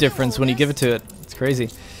speed difference when you give it to it. It's crazy.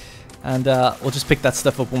 And we'll just pick that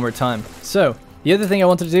stuff up one more time. So, the other thing I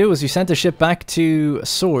wanted to do was we sent the ship back to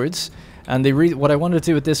Swords. And what I wanted to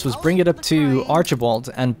do with this was bring it up to Archibald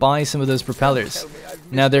and buy some of those propellers.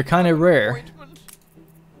 Now, they're kind of rare.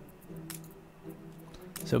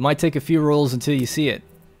 So it might take a few rolls until you see it.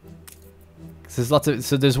 There's lots of,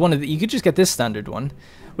 so there's one of the, you could just get this standard one,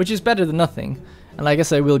 which is better than nothing. And I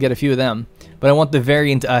guess I will get a few of them. But I want the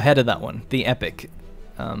variant ahead of that one, the Epic.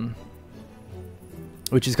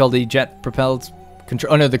 Which is called the jet propelled,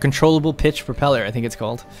 oh no, the controllable pitch propeller, I think it's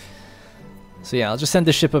called. So yeah, I'll just send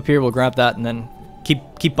this ship up here, we'll grab that, and then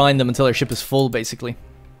keep buying them until our ship is full, basically.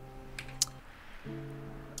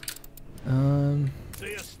 To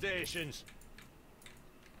your stations.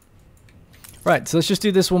 Right, so let's just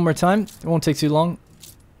do this one more time. It won't take too long.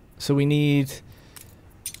 So we need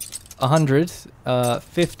 100,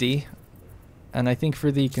 50, and I think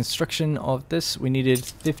for the construction of this we needed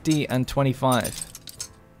 50 and 25.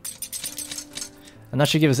 And that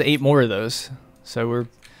should give us 8 more of those. So we're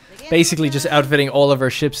basically just outfitting all of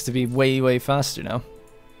our ships to be way, way faster now.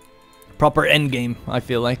 Proper endgame, I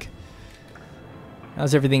feel like.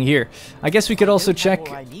 How's everything here? I guess we could also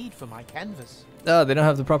check... I need for my canvas. Oh, they don't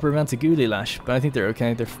have the proper amount of ghoulie lash, but I think they're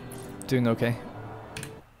okay. They're doing okay.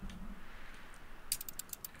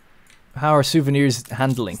 How are souvenirs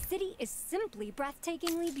handling? The city is simply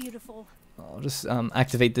breathtakingly beautiful. I'll just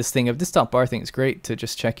activate this thing. This top bar thing is great to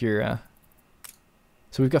just check your...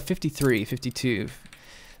 So we've got 53, 52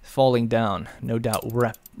 falling down, no doubt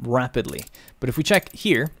rapidly. But if we check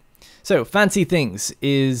here, so fancy things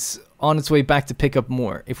is on its way back to pick up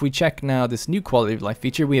more. If we check now this new quality of life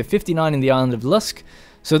feature, we have 59 in the island of Lusk.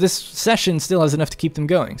 So this session still has enough to keep them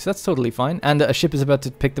going. So that's totally fine. And a ship is about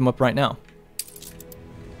to pick them up right now.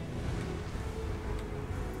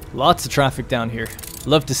 Lots of traffic down here.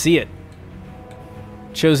 Love to see it.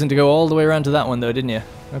 Chosen to go all the way around to that one though, didn't you?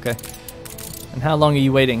 Okay. And how long are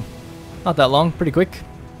you waiting? Not that long, pretty quick.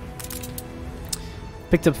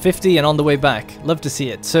 Picked up 50 and on the way back. Love to see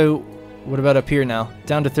it. So, what about up here now?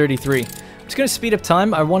 Down to 33. I'm just going to speed up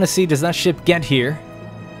time. I want to see, does that ship get here?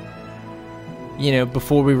 You know,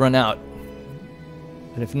 before we run out.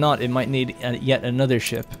 And if not, it might need yet another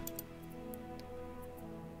ship.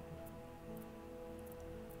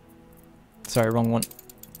 Sorry, wrong one.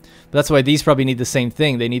 But that's why these probably need the same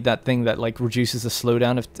thing. They need that thing that, like, reduces the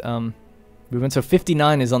slowdown of... movement. So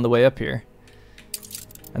 59 is on the way up here.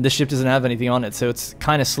 And this ship doesn't have anything on it, so it's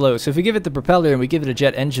kind of slow. So if we give it the propeller and we give it a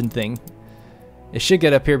jet engine thing, it should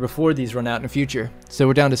get up here before these run out in the future. So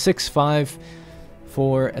we're down to 6, 5,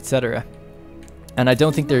 4, etc. And I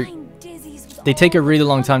don't think they take a really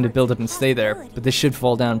long time to build up and stay there, but this should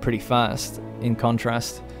fall down pretty fast in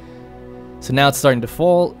contrast. So now it's starting to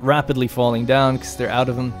fall, rapidly falling down because they're out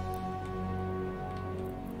of them.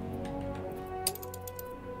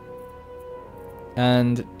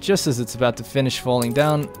 And just as it's about to finish falling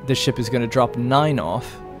down, this ship is going to drop 9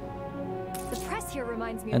 off. The press here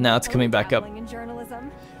reminds me and now it's coming back up.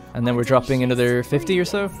 And then we're dropping another 50 or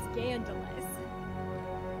so.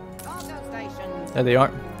 There they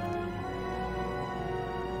are.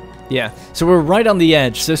 Yeah, so we're right on the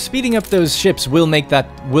edge. So speeding up those ships will make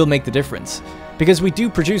the difference, because we do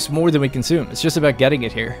produce more than we consume. It's just about getting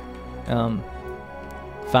it here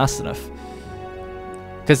fast enough.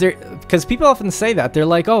 Because people often say that. They're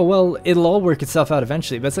like, oh, well, it'll all work itself out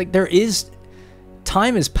eventually. But it's like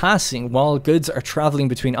time is passing while goods are traveling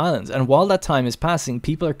between islands. And while that time is passing,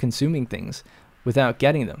 people are consuming things without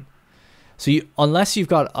getting them. So unless you've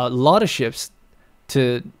got a lot of ships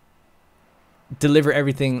to deliver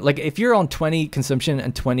everything, like if you're on 20 consumption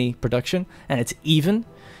and 20 production and it's even,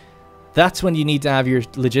 that's when you need to have your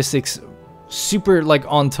logistics super like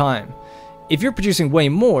on time. If you're producing way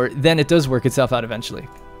more, then it does work itself out eventually.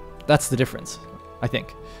 That's the difference, I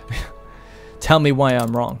think. Tell me why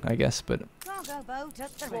I'm wrong, I guess, but...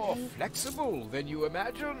 More flexible than you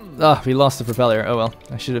imagine. Ah, we lost the propeller. Oh well,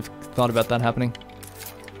 I should have thought about that happening.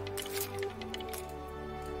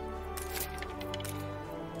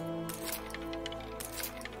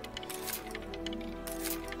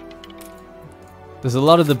 There's a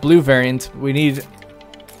lot of the blue variant. We need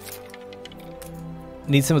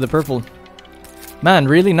some of the purple. Man,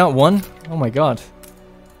 really? Not one? Oh my god.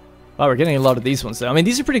 Wow, we're getting a lot of these ones though. I mean,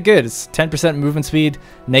 these are pretty good. It's 10% movement speed,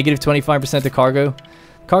 negative 25% to cargo.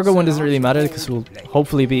 Cargo one doesn't really matter because we'll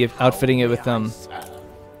hopefully be outfitting it with the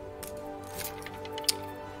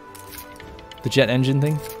jet engine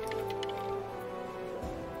thing.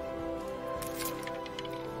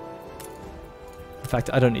 In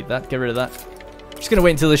fact, I don't need that. Get rid of that. I'm just gonna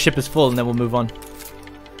wait until the ship is full and then we'll move on.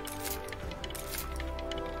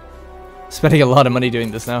 Spending a lot of money doing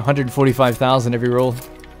this now. 145,000 every roll.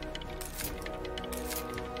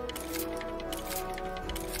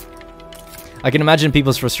 I can imagine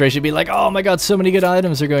people's frustration be like, oh my god, so many good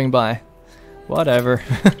items are going by. Whatever.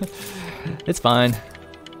 It's fine.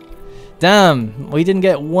 Damn, we didn't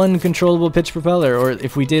get one controllable pitch propeller, or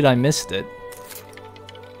if we did, I missed it.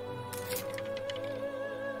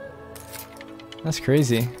 That's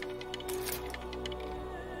crazy.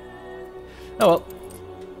 Oh well.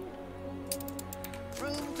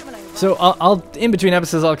 So I'll in between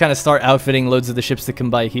episodes, I'll kind of start outfitting loads of the ships that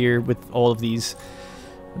come by here with all of these,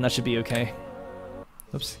 and that should be okay.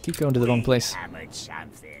 Oops, keep going to the wrong place.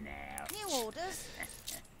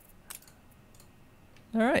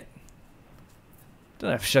 All right. Don't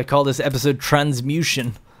know if should I call this episode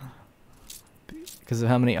transmutation because of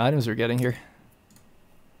how many items we're getting here.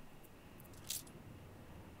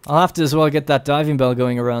 I'll have to as well get that diving bell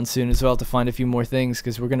going around soon as well to find a few more things,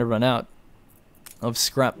 because we're going to run out of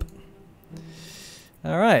scrap.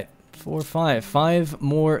 Alright, 4, 5. 5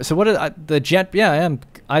 more. So what did the jet... Yeah, I am.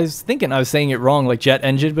 I was thinking I was saying it wrong, like jet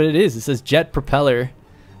engine, but it is. It says jet propeller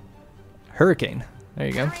hurricane. There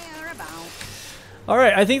you go.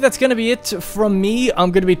 Alright, I think that's going to be it from me.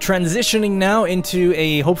 I'm going to be transitioning now into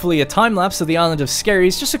hopefully a time lapse of the island of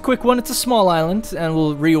Skerries. Just a quick one. It's a small island, and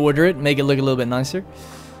we'll reorder it, make it look a little bit nicer.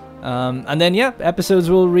 And then, yeah, episodes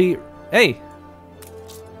will Hey!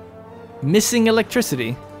 Missing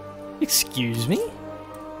electricity. Excuse me?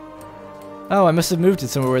 Oh, I must have moved it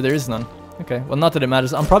somewhere where there is none. Okay, well, not that it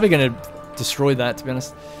matters. I'm probably going to destroy that, to be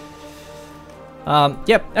honest.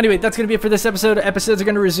 Yep, anyway, that's going to be it for this episode. Episodes are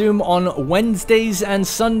going to resume on Wednesdays and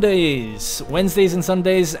Sundays. Wednesdays and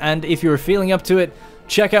Sundays, and if you're feeling up to it,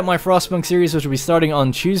 check out my Frostpunk series, which will be starting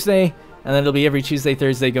on Tuesday, and then it'll be every Tuesday,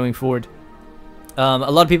 Thursday going forward. A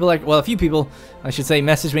lot of people, a few people, I should say,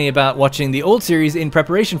 messaged me about watching the old series in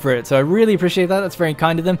preparation for it, so I really appreciate that. That's very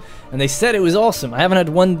kind of them, and they said it was awesome. I haven't had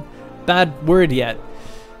one bad word yet.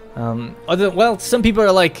 Well, some people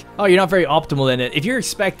are like, oh, you're not very optimal in it. If you're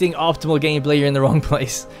expecting optimal gameplay, you're in the wrong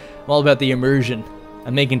place. I'm all about the immersion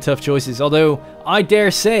and making tough choices. Although, I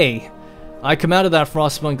dare say, I come out of that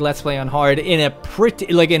Frostpunk Let's Play on hard in a pretty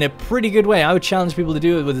good way. I would challenge people to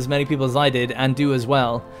do it with as many people as I did, and do as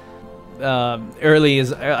well. As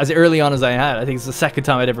early on as I had. I think it's the second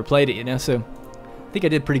time I'd ever played it, you know, so I think I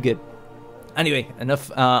did pretty good. Anyway,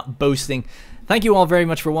 enough boasting. Thank you all very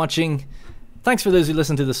much for watching. Thanks for those who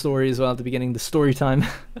listened to the story as well at the beginning, the story time.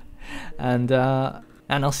 and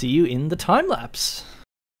I'll see you in the time lapse.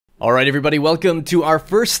 Alright everybody, welcome to our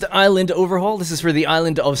first island overhaul. This is for the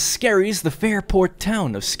island of Skerries, the fair port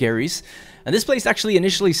town of Skerries. And this place actually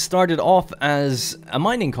initially started off as a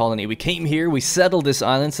mining colony. We came here, we settled this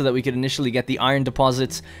island so that we could initially get the iron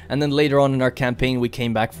deposits, and then later on in our campaign we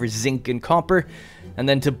came back for zinc and copper. And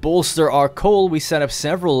then to bolster our coal, we set up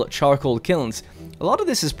several charcoal kilns. A lot of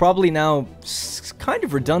this is probably now kind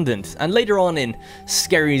of redundant, and later on in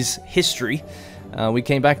Skerries' history, we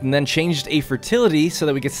came back and then changed a fertility so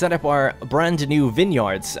that we could set up our brand new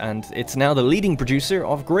vineyards, and it's now the leading producer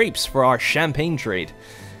of grapes for our champagne trade.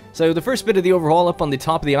 So the first bit of the overhaul up on the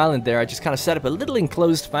top of the island there, I just kind of set up a little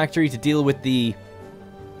enclosed factory to deal with the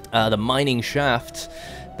mining shaft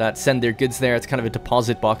that send their goods there. It's kind of a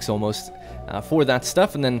deposit box almost for that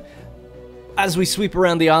stuff, and then as we sweep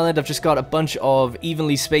around the island, I've just got a bunch of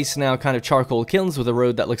evenly spaced now kind of charcoal kilns with a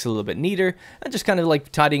road that looks a little bit neater, and just kind of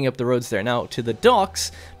like tidying up the roads there. Now, to the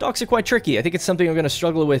docks, docks are quite tricky. I think it's something I'm going to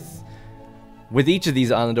struggle with each of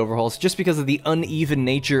these island overhauls, just because of the uneven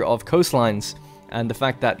nature of coastlines, and the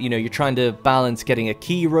fact that, you know, you're trying to balance getting a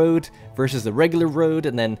key road versus the regular road,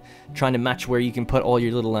 and then trying to match where you can put all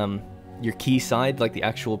your little, your key side, like the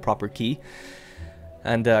actual proper key.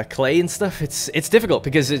 And clay and stuff, it's difficult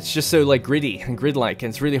because it's just so like gritty and grid-like, and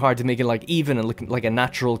it's really hard to make it like even and look like a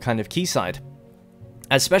natural kind of quayside.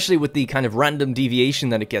 Especially with the kind of random deviation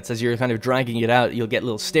that it gets as you're kind of dragging it out. You'll get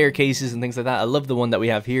little staircases and things like that. I love the one that we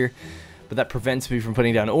have here, but that prevents me from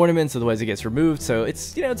putting down ornaments, otherwise it gets removed. So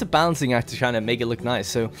it's, you know, it's a balancing act to try to make it look nice.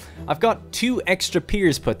 So I've got 2 extra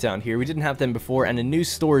piers put down here. We didn't have them before, and a new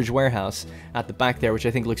storage warehouse at the back there, which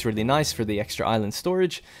I think looks really nice for the extra island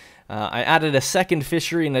storage. I added a second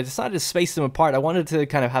fishery, and I decided to space them apart. I wanted to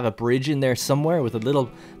kind of have a bridge in there somewhere with a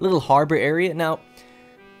little harbor area. Now,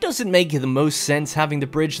 doesn't make the most sense having the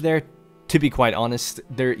bridge there, to be quite honest.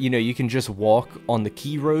 There, you know, you can just walk on the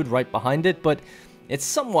key road right behind it, but it's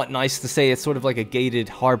somewhat nice to say it's sort of like a gated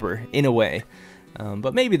harbor in a way.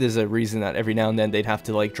 But maybe there's a reason that every now and then they'd have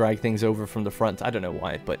to like drag things over from the front. I don't know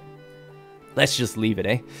why, but let's just leave it,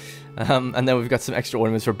 eh? And then we've got some extra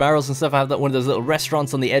ornaments for barrels and stuff. I have one of those little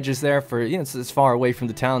restaurants on the edges there for, you know, it's far away from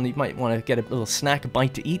the town. You might want to get a little snack, a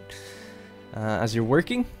bite to eat as you're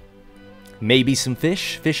working. Maybe some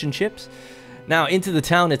fish and chips. Now, into the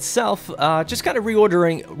town itself, just kind of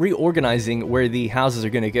reorganizing where the houses are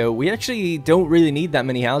going to go. We actually don't really need that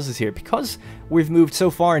many houses here because we've moved so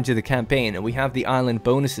far into the campaign, and we have the island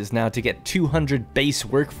bonuses now to get 200 base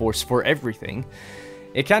workforce for everything.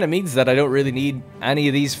 It kind of means that I don't really need any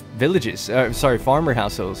of these villages, farmer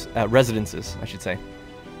households, residences, I should say.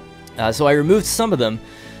 So I removed some of them.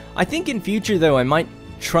 I think in future, though, I might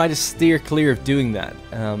try to steer clear of doing that,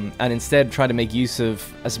 and instead try to make use of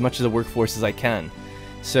as much of the workforce as I can.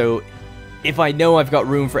 So if I know I've got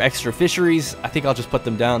room for extra fisheries, I think I'll just put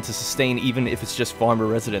them down to sustain, even if it's just farmer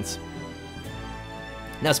residents.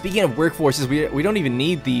 Now, speaking of workforces, we don't even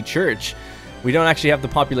need the church. We don't actually have the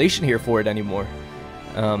population here for it anymore.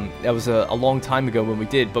 That was a long time ago when we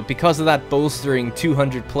did, but because of that bolstering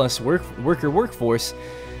 200 plus workforce,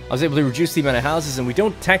 I was able to reduce the amount of houses, and we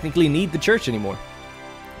don't technically need the church anymore.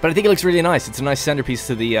 But I think it looks really nice. It's a nice centerpiece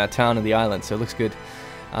to the town and the island, so it looks good.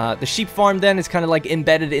 The sheep farm then is kind of like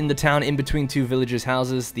embedded in the town, in between two villagers'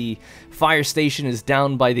 houses. The fire station is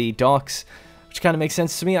down by the docks, which kind of makes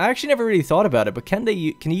sense to me. I actually never really thought about it, but can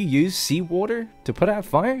you use seawater to put out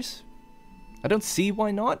fires? I don't see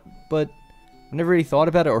why not, but I've never really thought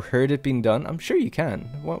about it or heard it being done. I'm sure you can.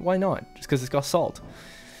 Why not? Just because it's got salt.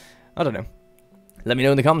 I don't know. Let me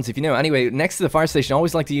know in the comments if you know. Anyway, next to the fire station, I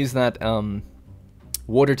always like to use that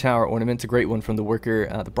water tower ornament. A great one from the Worker,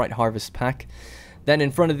 the Bright Harvest pack. Then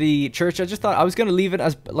in front of the church, I just thought I was going to leave it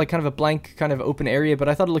as like kind of a blank, kind of open area, but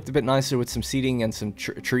I thought it looked a bit nicer with some seating and some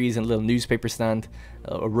trees and a little newspaper stand,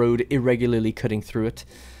 a road irregularly cutting through it.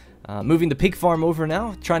 Moving the pig farm over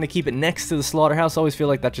now, trying to keep it next to the slaughterhouse. I always feel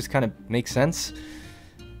like that just kind of makes sense.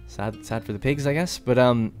 Sad for the pigs, I guess. But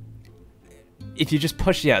if you just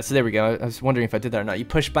push, yeah, so there we go. I was wondering if I did that or not. You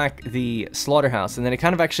push back the slaughterhouse, and then it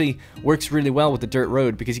kind of actually works really well with the dirt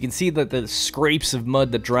road, because you can see that the scrapes of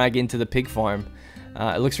mud that drag into the pig farm.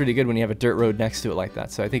 It looks really good when you have a dirt road next to it like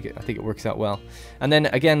that. So I think it works out well. And then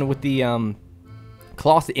again with the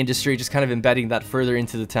cloth industry, just kind of embedding that further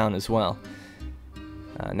into the town as well,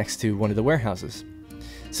 next to one of the warehouses.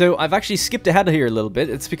 So I've actually skipped ahead here a little bit.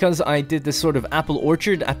 It's because I did this sort of apple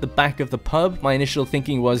orchard at the back of the pub. My initial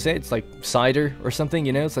thinking was it's like cider or something,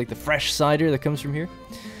 you know, it's like the fresh cider that comes from here.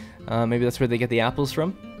 Maybe that's where they get the apples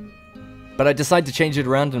from. But I decided to change it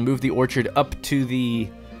around and move the orchard up to the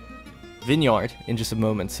vineyard in just a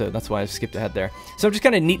moment, so that's why I've skipped ahead there. So I'm just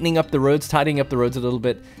kind of neatening up the roads, tidying up the roads a little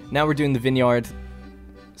bit. Now we're doing the vineyard.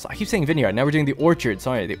 So I keep saying vineyard. Now we're doing the orchard.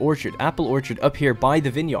 Sorry, the orchard, apple orchard up here by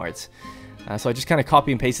the vineyards. So I just kind of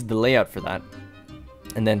copy and pasted the layout for that,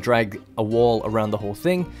 and then drag a wall around the whole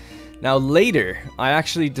thing. Now later, I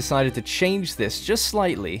actually decided to change this just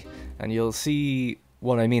slightly, and you'll see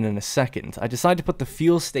what I mean in a second. I decided to put the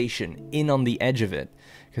fuel station in on the edge of it,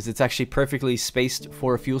 because it's actually perfectly spaced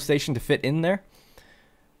for a fuel station to fit in there.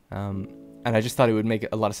 And I just thought it would make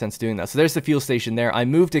a lot of sense doing that. So there's the fuel station there. I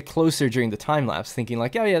moved it closer during the time lapse, thinking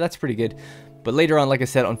like, oh yeah, that's pretty good. But later on, like I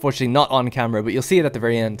said, unfortunately not on camera, but you'll see it at the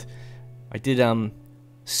very end. I did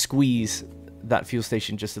squeeze that fuel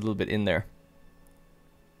station just a little bit in there.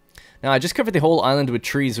 Now, I just covered the whole island with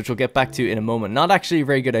trees, which we'll get back to in a moment. Not actually a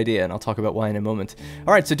very good idea, and I'll talk about why in a moment.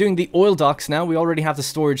 Alright, so doing the oil docks now. We already have the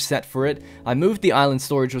storage set for it. I moved the island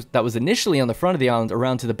storage that was initially on the front of the island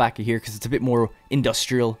around to the back of here, because it's a bit more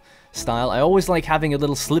industrial style. I always like having a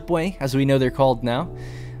little slipway, as we know they're called now.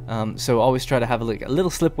 So I always try to have a little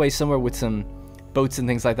slipway somewhere with some boats and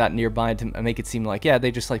things like that nearby to make it seem like, yeah,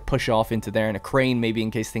 they just like push off into there, and a crane maybe in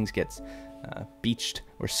case things get beached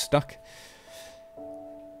or stuck.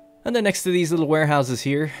 And then next to these little warehouses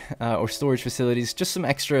here, or storage facilities, just some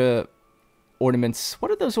extra ornaments.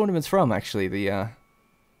 What are those ornaments from, actually? The, oh,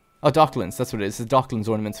 Docklands, that's what it is. The Docklands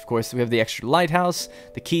ornaments, of course. We have the extra lighthouse.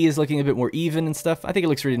 The quay is looking a bit more even and stuff. I think it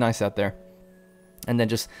looks really nice out there. And then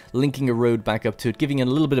just linking a road back up to it, giving it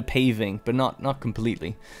a little bit of paving, but not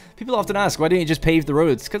completely. People often ask, why don't you just pave the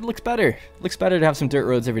roads? Because it looks better. It looks better to have some dirt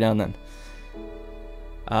roads every now and then.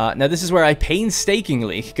 Now this is where I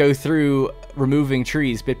painstakingly go through removing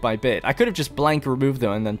trees bit by bit. I could have just blank removed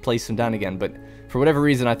them and then placed them down again, but for whatever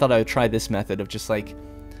reason I thought I would try this method of just like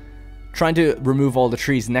trying to remove all the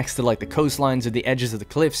trees next to like the coastlines or the edges of the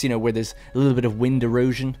cliffs, you know, where there's a little bit of wind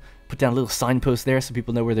erosion. Put down a little signpost there so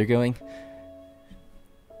people know where they're going.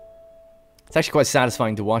 It's actually quite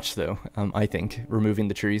satisfying to watch though, I think, removing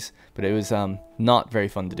the trees, but it was not very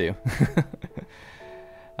fun to do.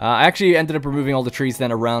 I actually ended up removing all the trees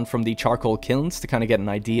then around from the charcoal kilns to kind of get an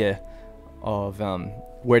idea of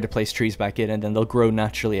where to place trees back in, and then they'll grow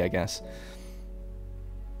naturally, I guess.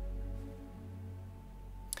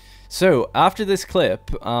 So, after this clip,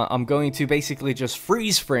 I'm going to basically just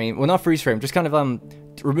freeze frame, well not freeze frame, just kind of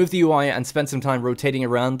remove the UI and spend some time rotating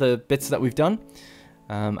around the bits that we've done.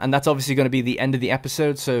 And that's obviously going to be the end of the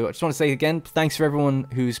episode, so I just want to say again, thanks for everyone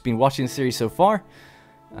who's been watching the series so far.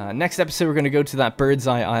 Next episode we're going to go to that bird's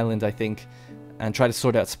eye island, I think, and try to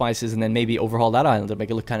sort out spices, and then maybe overhaul that island and make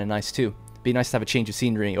it look kind of nice too. Be nice to have a change of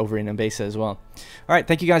scenery over in Mbesa as well. Alright,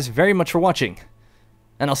 thank you guys very much for watching,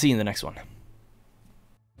 and I'll see you in the next one.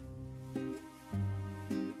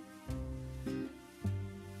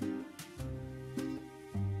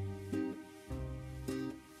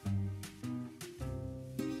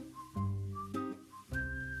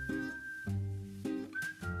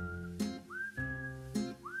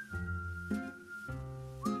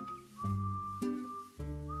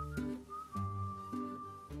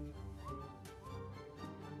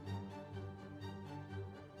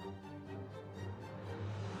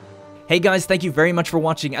 Hey guys, thank you very much for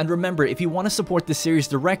watching, and remember, if you want to support this series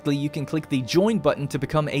directly, you can click the join button to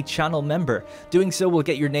become a channel member. Doing so will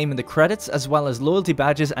get your name in the credits, as well as loyalty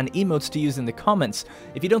badges and emotes to use in the comments.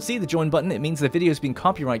 If you don't see the join button, it means the video has been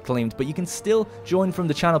copyright claimed, but you can still join from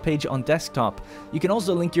the channel page on desktop. You can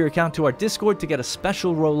also link your account to our Discord to get a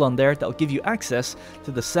special role on there that will give you access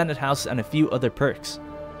to the Senate House and a few other perks.